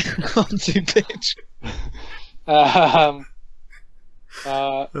 1-2 pitch.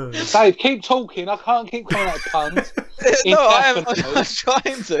 Dave, keep talking. I can't keep calling out puns. No, I'm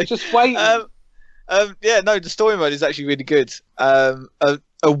trying to. Just wait. Yeah, no, the story mode is actually really good. A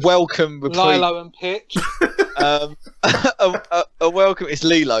welcome reprieve. Lilo and Pitch. A welcome. It's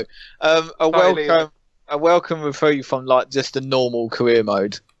Lilo. A welcome reprieve from like just a normal career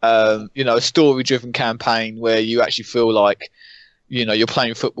mode. A story-driven campaign where you actually feel like, you're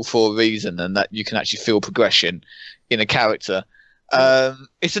playing football for a reason, and that you can actually feel progression in a character.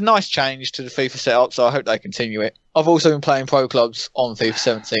 It's a nice change to the FIFA setup, so I hope they continue it. I've also been playing Pro Clubs on FIFA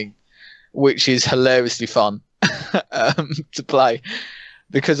 17, which is hilariously fun to play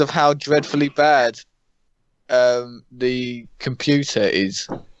because of how dreadfully bad the computer is.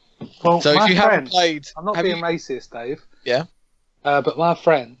 Well, so if you haven't played... I'm not being racist, Dave. Yeah? But my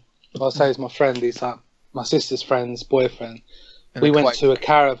friend, I'll say is my friend, he's like my sister's friend's boyfriend. We went to a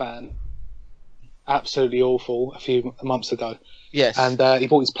caravan, absolutely awful, a few months ago. Yes. And he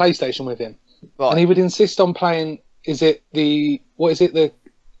brought his PlayStation with him. Right. And he would insist on playing, the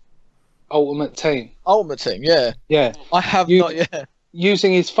Ultimate Team? Ultimate Team, yeah. Yeah. I have not yet.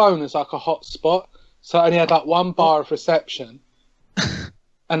 Using his phone as like a hotspot. So I only had like one bar of reception.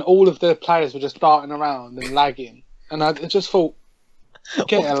 And all of the players were just darting around and lagging. And I just thought,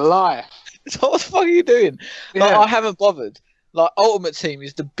 get a life. What the fuck are you doing? Yeah. Like, I haven't bothered. Like, Ultimate Team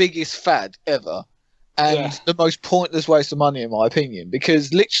is the biggest fad ever. And the most pointless waste of money, in my opinion.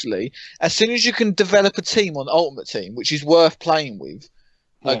 Because literally, as soon as you can develop a team on Ultimate Team, which is worth playing with,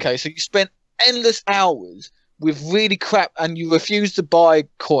 okay, so you spent endless hours with really crap, and you refuse to buy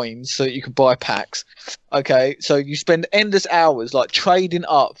coins so that you can buy packs. Okay, so you spend endless hours like trading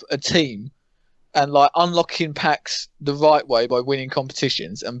up a team and like unlocking packs the right way by winning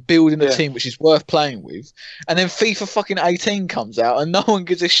competitions and building a team which is worth playing with. And then FIFA fucking 18 comes out and no one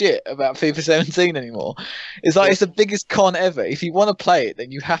gives a shit about FIFA 17 anymore. It's like it's the biggest con ever. If you want to play it,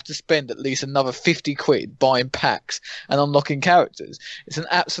 then you have to spend at least another 50 quid buying packs and unlocking characters. It's an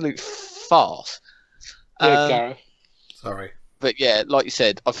absolute farce. Yeah, Gareth. Sorry. But yeah, like you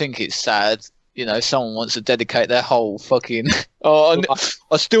said, I think it's sad. You know, someone wants to dedicate their whole fucking. I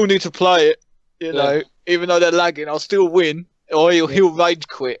still need to play it. You know, even though they're lagging, I'll still win. Or he'll rage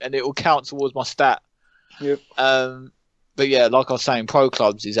quit, and it will count towards my stat. Yep. But yeah, like I was saying, pro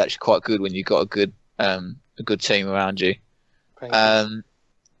clubs is actually quite good when you've got a good team around you. And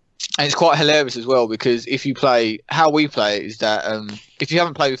it's quite hilarious as well, because if you play, how we play it is that if you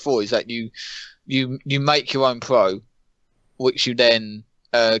haven't played before, is that you make your own pro, which you then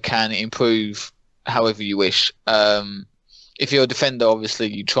can improve however you wish. If you're a defender,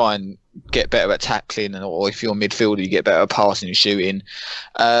 obviously you try and get better at tackling, or if you're a midfielder, you get better at passing and shooting.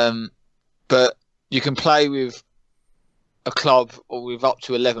 But you can play with a club or with up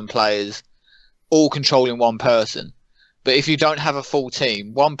to 11 players, all controlling one person. But if you don't have a full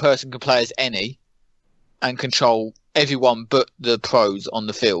team, one person can play as any and control everyone but the pros on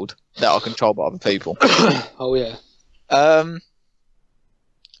the field that are controlled by other people. Oh, yeah.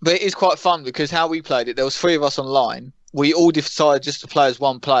 But it is quite fun, because how we played it, there was 3 of us online. We all decided just to play as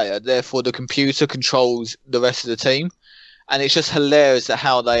one player, therefore the computer controls the rest of the team. And it's just hilarious at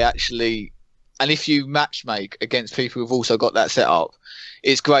how they actually... And if you matchmake against people who've also got that set up,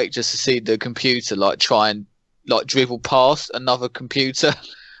 it's great just to see the computer like try and like dribble past another computer,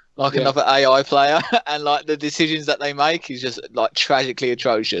 like another AI player, and like the decisions that they make is just like tragically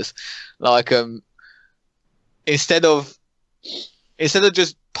atrocious. Like instead of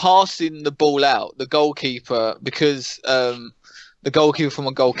just passing the ball out, the goalkeeper, because the goalkeeper from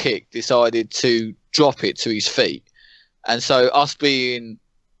a goal kick decided to drop it to his feet, and so us being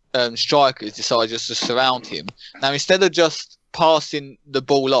strikers decided just to surround him. Now, instead of just passing the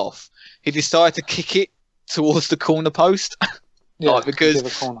ball off, he decided to kick it towards the corner post.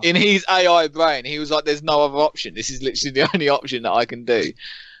 Because in his AI brain, he was like, there's no other option. This is literally the only option that I can do.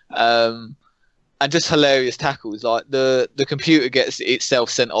 And just hilarious tackles. Like the computer gets itself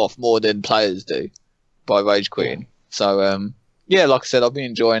sent off more than players do by rage quitting. So, like I said, I've been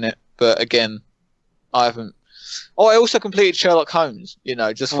enjoying it. But again, I haven't. Oh, I also completed Sherlock Holmes,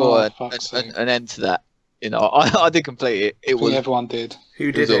 just for an end to that. I did complete it. I think everyone did.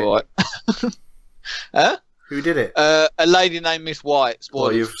 Who did it? All right. Huh? Who did it? A lady named Miss White. Spoilers.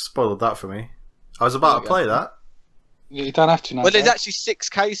 Well, you've spoiled that for me. I was about to play that. Yeah, you don't have to know. Well, there's actually 6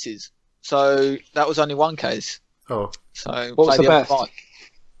 cases, so that was only 1 case. Oh. So what was the best?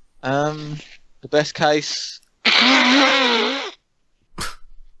 The best case.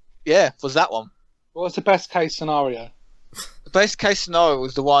 Was that one. What was the best case scenario? The best case scenario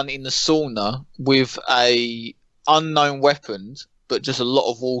was the one in the sauna with a unknown weapon, but just a lot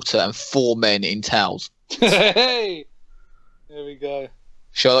of water and 4 men in towels. Hey, there we go.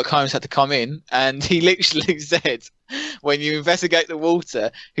 Sherlock Holmes had to come in, and he literally said, when you investigate the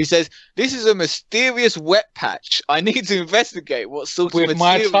water, he says, "This is a mysterious wet patch. I need to investigate what sort of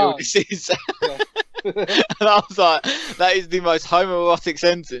material this is." Yeah. And I was like, that is the most homoerotic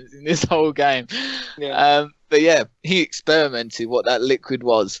sentence in this whole game. Yeah. But yeah, he experimented what that liquid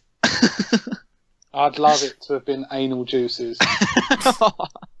was. I'd love it to have been anal juices.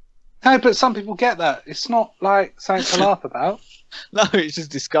 No, but some people get that. It's not like something to laugh about. No, it's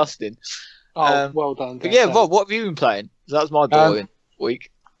just disgusting. Oh, well done. But yeah, Rob, what have you been playing? That was my boring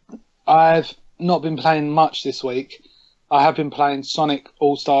week. I've not been playing much this week. I have been playing Sonic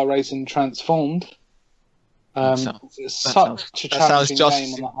All-Star Racing Transformed. It's such a challenging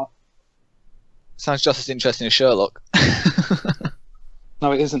game. Sounds just as interesting as Sherlock.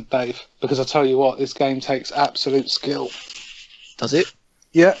 No, it isn't, Dave. Because I tell you what, this game takes absolute skill. Does it?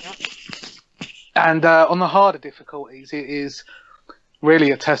 Yeah. And on the harder difficulties, it is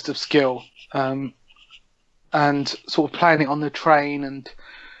really a test of skill. And sort of playing it on the train, and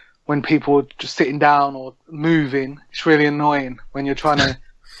when people are just sitting down or moving, it's really annoying when you're trying to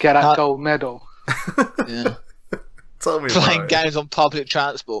get that gold medal. Yeah. Tell me playing games on public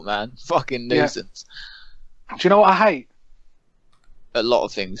transport, man. Fucking nuisance. Yeah. Do you know what I hate? A lot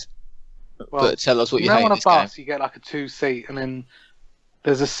of things. Well, but tell us what you hate. On a bus, you get like a 2-seat, and then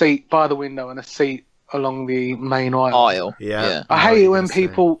there's a seat by the window and a seat along the main aisle. Yeah. I hate it when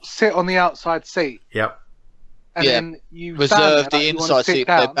people sit on the outside seat. Yep. And then you reserve the inside seat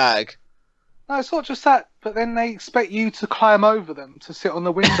for their bag. No, it's not just that, but then they expect you to climb over them to sit on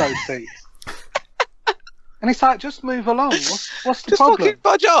the window seat. And it's like, just move along. What's the problem? Just fucking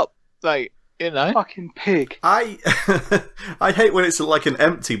budge up, like, Fucking pig. I hate when it's like an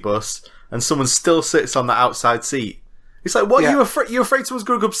empty bus and someone still sits on the outside seat. It's like, what, you afraid someone's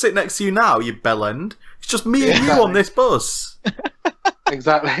going to come sit next to you now, you bellend? It's just me and you on this bus.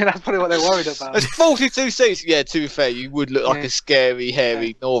 Exactly, that's probably what they're worried about. There's 42 seats. Yeah, to be fair, you would look like a scary,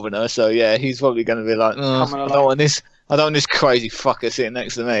 hairy northerner, so yeah, he's probably going to be like, I don't want I don't want this crazy fucker sitting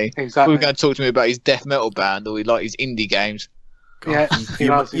next to me. Exactly. We're going to talk to me about his death metal band or he like his indie games. Yeah,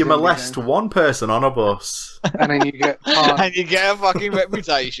 You molest one person on a bus. and then you get tarred. And you get a fucking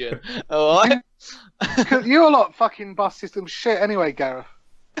reputation. Alright? You're a lot fucking bus system shit anyway, Gareth.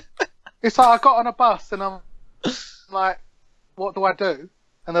 It's like I got on a bus and I'm like, what do I do?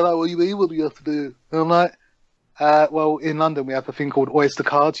 And they're like, well, what do you have to do? And I'm like, well, in London we have a thing called Oyster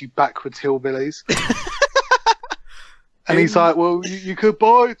cards, you backwards hillbillies. And he's like, well, you could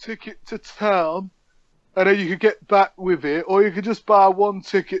buy a ticket to town and then you could get back with it, or you could just buy one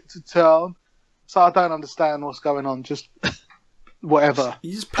ticket to town. So I don't understand what's going on, just whatever.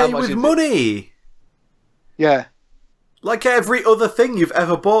 You just pay with money. Yeah. Like every other thing you've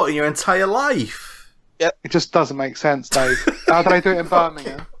ever bought in your entire life. Yep. It just doesn't make sense, Dave. How do they do it in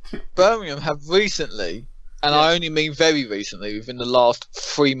Birmingham? Birmingham have recently, and I only mean very recently, within the last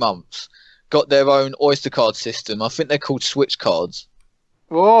 3 months, got their own Oyster card system. I think they're called Switch cards.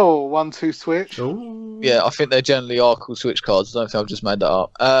 Oh, 1-2 switch. Ooh. Yeah, I think they generally are called Switch cards. I don't think I've just made that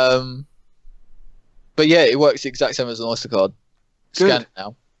up. But yeah, it works the exact same as an Oyster card. Good. Scan it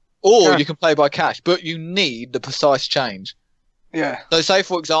now. Or Yeah. you can pay by cash, but you need the precise change. Yeah. So say,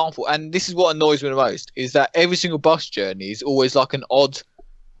 for example, and this is what annoys me the most, is that every single bus journey is always like an odd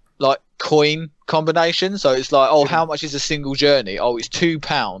like coin combination. So it's like, oh, how much is a single journey? Oh, it's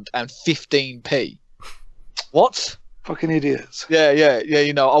 £2 and 15p. What? Fucking idiots. Yeah,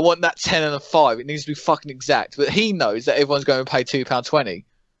 you know, I want that 10 and a 5. It needs to be fucking exact. But he knows that everyone's going to pay £2.20.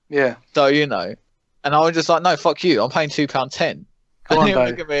 Yeah. So, you know. And I was just like, no, fuck you. I'm paying £2.10. Come And on, he'll Dave.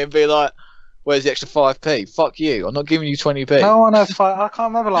 look at me and be like, where's the extra 5p? Fuck you. I'm not giving you 20p. No one has five. I can't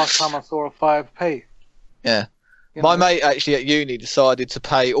remember last time I saw a 5p. Yeah. You My know? mate actually at uni decided to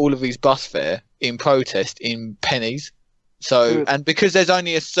pay all of his bus fare in protest in pennies. So, Good. and because there's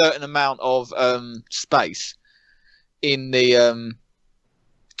only a certain amount of space in the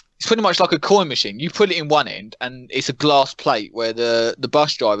it's pretty much like a coin machine. You put it in one end and it's a glass plate where the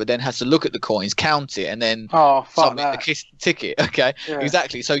bus driver then has to look at the coins, count it, and then Oh, fuck submit that. the ticket. Okay, Yeah.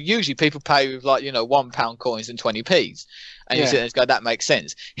 exactly. So usually people pay with like, you know, £1 coins and 20p's, and you Yeah. sit there and go, that makes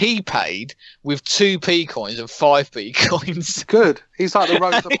sense. He paid with 2p coins and 5p coins. Good. He's like the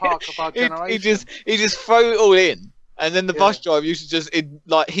Rosa Parks of our He generation. just throw it all in. And then the Yeah. bus driver used to just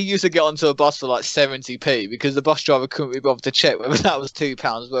he used to get onto a bus for like 70p because the bus driver couldn't be bothered to check whether that was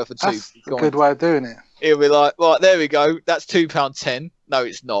 £2 worth of That's 2p a coins. good way of doing it. He'll be like, right, there we go, that's £2.10. No,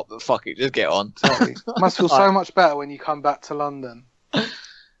 it's not, but fuck it, just get on. Totally. Must feel so much better when you come back to London. Yeah.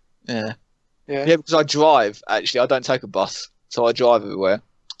 Yeah. Yeah, because I drive, actually. I don't take a bus, so I drive everywhere.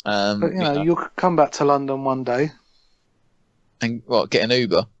 But, you know, you'll come back to London one day. And, get an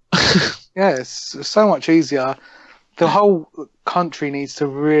Uber. Yeah, it's so much easier. The whole country needs to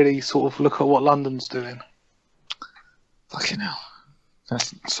really sort of look at what London's doing. Fucking hell.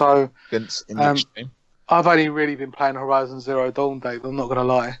 That's So, against in the extreme. I've only really been playing Horizon Zero Dawn, Dave. I'm not going to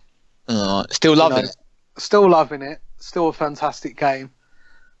lie. Still loving know, it. Still loving it. Still a fantastic game.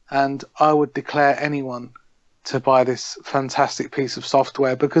 And I would declare anyone to buy this fantastic piece of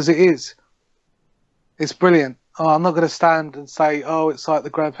software because it is. It's brilliant. Oh, I'm not going to stand and say, oh, it's like the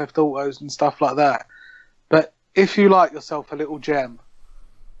Grand Theft Autos and stuff like that. But if you like yourself a little gem,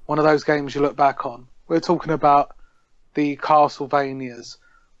 one of those games you look back on, we're talking about the Castlevanias,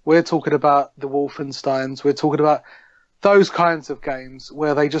 we're talking about the Wolfensteins, we're talking about those kinds of games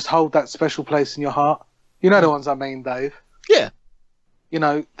where they just hold that special place in your heart. You know the ones I mean, Dave. Yeah. You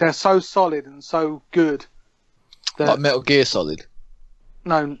know, they're so solid and so good. That, Like Metal Gear Solid.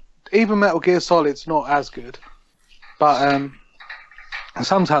 no, even Metal Gear Solid's not as good. But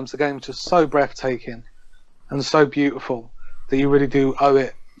sometimes the game's just so breathtaking and so beautiful that you really do owe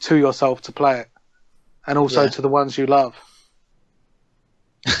it to yourself to play it. And also Yeah. to the ones you love.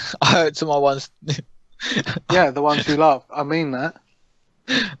 I heard to my ones. Yeah, the ones you love. I mean that.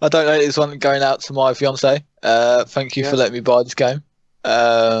 I don't know this one going out to my fiance. Thank you Yeah. for letting me buy this game.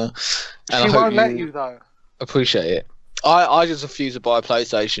 And She I hope won't let you, though. appreciate it. I just refuse to buy a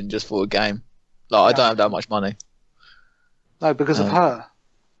PlayStation just for a game. Like, I Yeah. don't have that much money. No, because of her.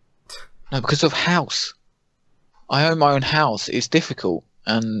 No, because of house. I own my own house. It's difficult,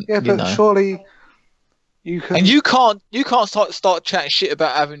 and Yeah, you but know. surely you can... And you can't start chatting shit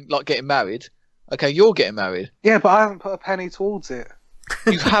about getting married. Okay, you're getting married. Yeah, but I haven't put a penny towards it.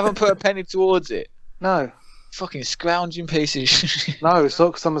 You haven't put a penny towards it. No. Fucking scrounging piece of shit. No, it's not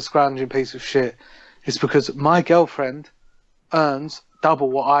because I'm a scrounging piece of shit. It's because my girlfriend earns double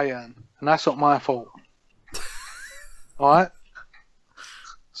what I earn. And that's not my fault. Alright?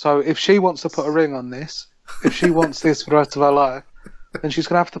 So if she wants to put a ring on this, if she wants this for the rest of her life, then she's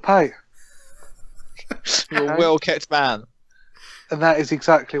going to have to pay. You're a well-kept man. And that is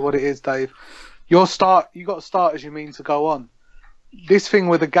exactly what it is, Dave. You got to start as you mean to go on. This thing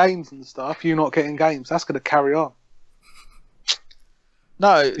with the games and stuff, you not getting games, that's going to carry on.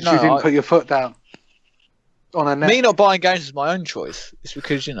 No, You didn't put your foot down on a net. Me not buying games is my own choice. It's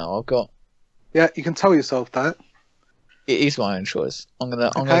because I've got. Yeah, you can tell yourself that. It is my own choice. I'm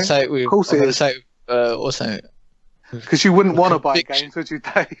gonna say it with. Of course it is. Also. Because you wouldn't want to buy games, would you,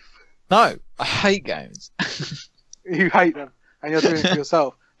 Dave? No, I hate games. You hate them, and you're doing it for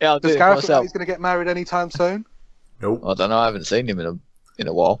yourself. Yeah, I'll do Does it for Gareth look like myself. he's going to get married anytime soon? Nope. I don't know. I haven't seen him in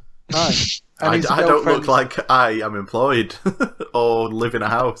a while. No. I his don't look girlfriend's- like I am employed or live in a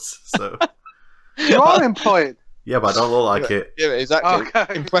house. So You are employed. yeah, but I don't look like it. Yeah, exactly.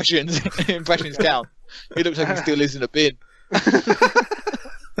 Okay. Impressions count. He looks like he still lives in a bin.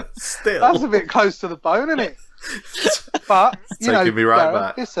 Still, That's a bit close to the bone, isn't it? But, taking me right Gareth,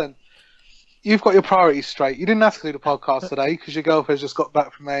 back. listen, you've got your priorities straight. You didn't have to do the podcast today because your girlfriend's just got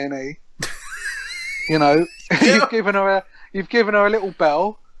back from A&E. You've given her a little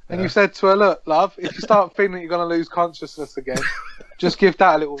bell, and you said to her, "Look, love, if you start feeling that you're going to lose consciousness again, just give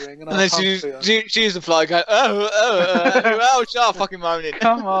that a little ring." And And then she used the fly going, oh, shut up, fucking moaning.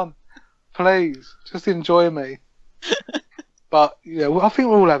 Come on, please, just enjoy me. But yeah, I think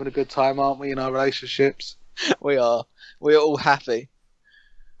we're all having a good time, aren't we, in our relationships? We are. We're all happy,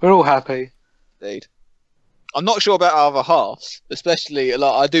 We're all happy. indeed. I'm not sure about our other halves, especially,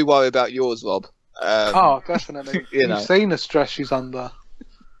 I do worry about yours, Rob. Definitely. You've seen the stress she's under.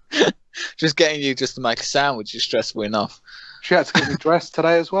 Just getting you just to make a sandwich is stressful enough. She had to get me dressed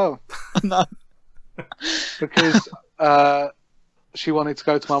today as well. No. Because she wanted to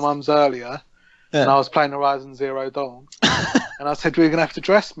go to my mum's earlier, and I was playing Horizon Zero Dawn. And I said, we're going to have to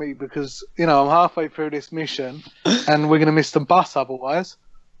dress me because, I'm halfway through this mission and we're going to miss the bus otherwise.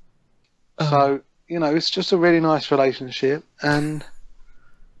 So, it's just a really nice relationship. And,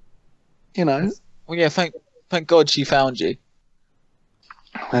 Well, yeah, thank God she found you.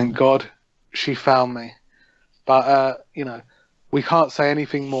 Thank God she found me. But, we can't say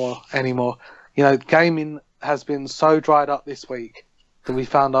anything more anymore. Gaming has been so dried up this week that we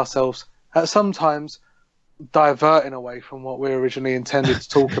found ourselves at sometimes diverting away from what we originally intended to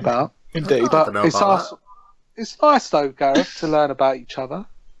talk about. Indeed. But it's nice, though, Gareth, to learn about each other.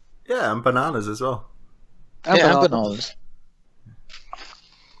 Yeah, and bananas as well. And bananas.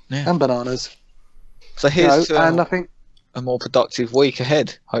 Yeah. And bananas. So here's and I think a more productive week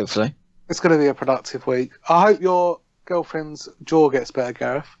ahead, hopefully. it's going to be a productive week. I hope your girlfriend's jaw gets better,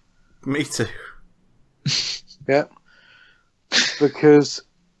 Gareth. Me too. Yeah. Because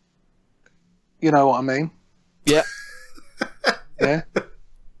you know what I mean. Yeah. Yeah.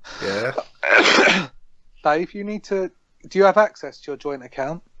 Yeah. Dave, you need to... Do you have access to your joint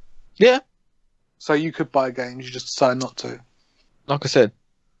account? Yeah. So you could buy games, you just decide not to. Like I said,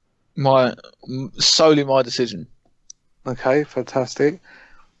 solely my decision. Okay, fantastic.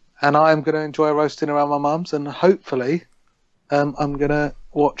 And I'm going to enjoy roasting around my mum's, and hopefully I'm going to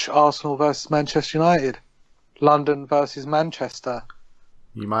watch Arsenal versus Manchester United. London versus Manchester.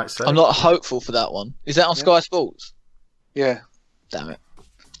 You might say. I'm not hopeful for that one. Is that on Sky Sports? Yeah. Damn it.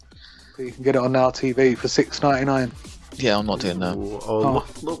 So you can get it on Now TV for $6.99. Yeah, I'm not doing that.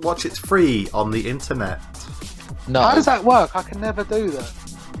 Look, watch it's free on the internet. No. How does that work? I can never do that.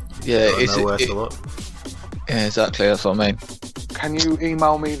 Yeah, I don't know where to look. Yeah, exactly. That's what I mean. Can you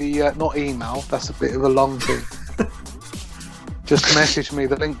email me the... not email, that's a bit of a long thing. Just message me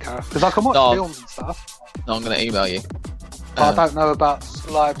the link, because I can watch films and stuff. No, I'm going to email you. But I don't know about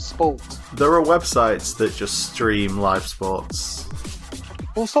live sport. There are websites that just stream live sports.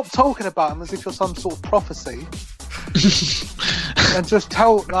 Well, stop talking about them as if you're some sort of prophecy. And just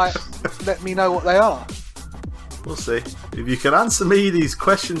let me know what they are. We'll see. If you can answer me these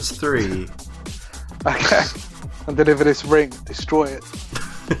questions 3. Okay. And deliver this ring. Destroy it.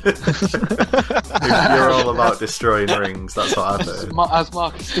 If you're all about destroying rings, that's what I've heard. As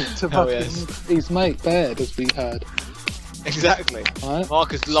Marcus did to his mate Baird, as we heard. Exactly. Right.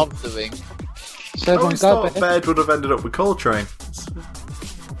 Marcus loved the ring. So I everyone always go thought Baird would have ended up with Coltrane.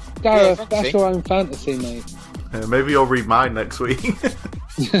 Gareth, Yeah, that's your own fantasy, mate. Maybe you'll read mine next week.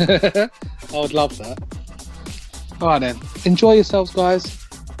 I would love that. Alright then. Enjoy yourselves, guys.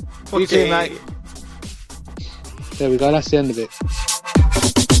 You too, mate. There we go, that's the end of it.